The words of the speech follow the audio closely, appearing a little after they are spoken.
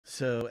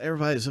So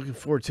everybody's looking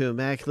forward to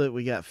Immaculate.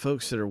 We got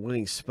folks that are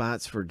winning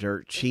spots for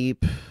dirt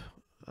cheap.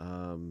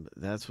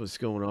 That's what's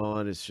going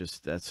on. It's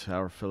just that's how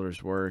our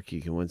fillers work. You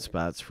can win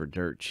spots for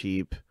dirt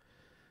cheap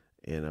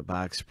in a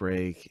box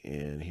break.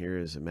 And here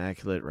is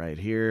Immaculate right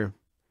here.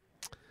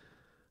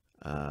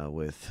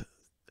 There's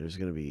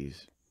going to be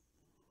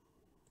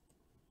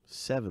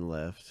 7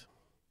 left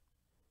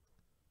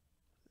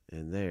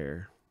in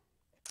there.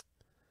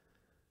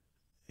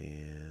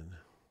 And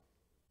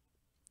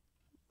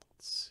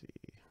let's see.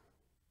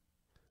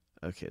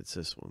 Okay, it's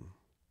this one.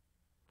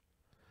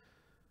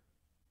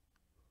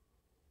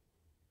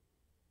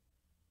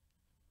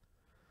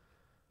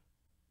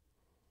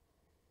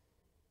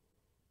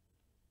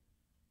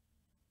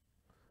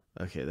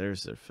 Okay,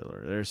 there's their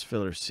filler. There's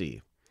filler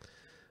C.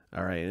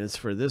 All right, and it's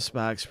for this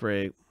box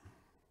break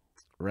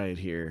right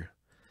here.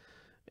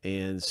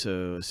 And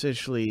so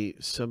essentially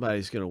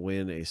somebody's going to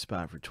win a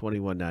spot for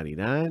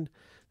 $21.99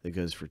 that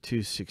goes for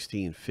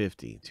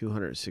 $216.50,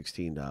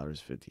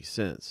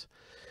 $216.50.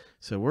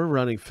 So we're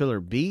running filler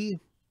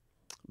B,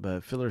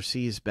 but filler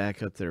C is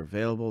back up there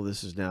available.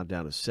 This is now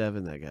down to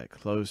 7. That got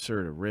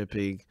closer to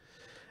ripping.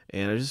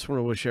 And I just want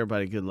to wish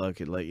everybody good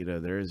luck and let you know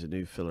there is a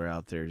new filler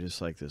out there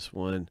just like this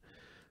one.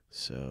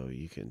 So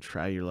you can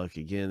try your luck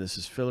again. This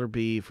is filler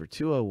B for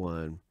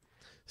 201,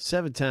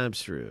 7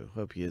 times through.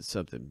 Hope you hit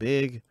something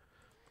big.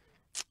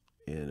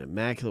 And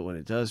Immaculate when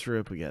it does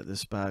rip. We got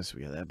this box.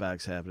 We got that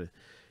box happening.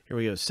 Here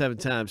we go, 7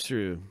 times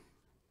through.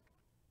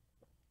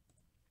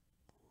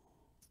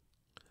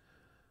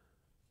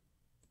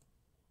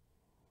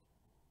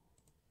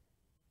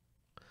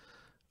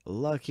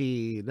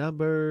 Lucky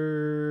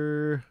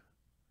number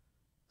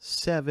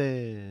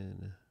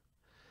 7.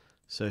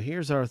 So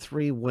here's our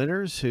 3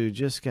 winners who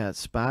just got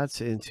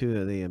spots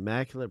into the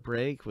Immaculate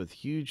break with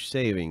huge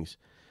savings.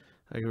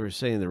 Like we were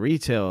saying, the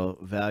retail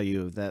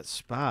value of that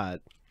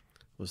spot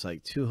was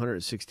like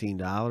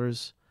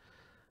 $216.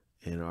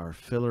 And our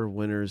filler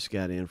winners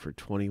got in for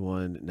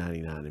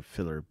 $21.99 in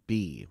filler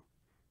B.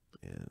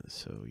 And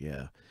so,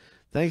 yeah.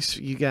 Thanks,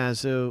 you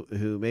guys, though,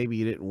 who maybe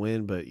you didn't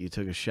win, but you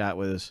took a shot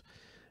with us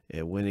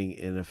at winning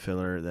in a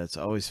filler. That's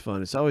always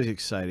fun. It's always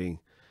exciting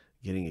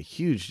getting a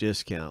huge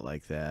discount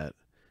like that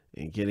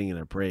and getting in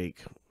a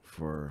break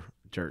for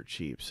dirt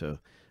cheap. So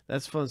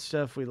that's fun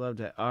stuff. We love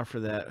to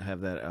offer that,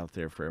 have that out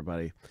there for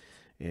everybody.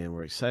 And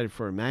we're excited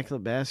for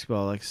Immaculate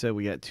basketball. Like I said,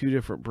 we got 2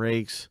 different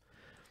breaks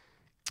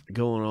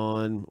going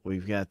on.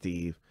 We've got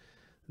the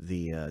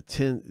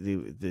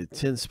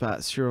 10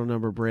 spot serial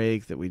number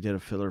break that we did a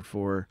filler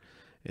for,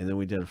 and then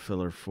we did a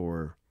filler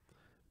for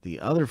the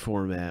other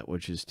format,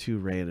 which is 2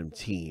 random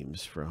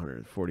teams for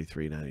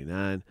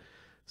 $143.99.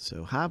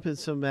 So hop in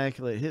some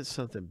Immaculate, hit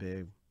something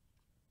big.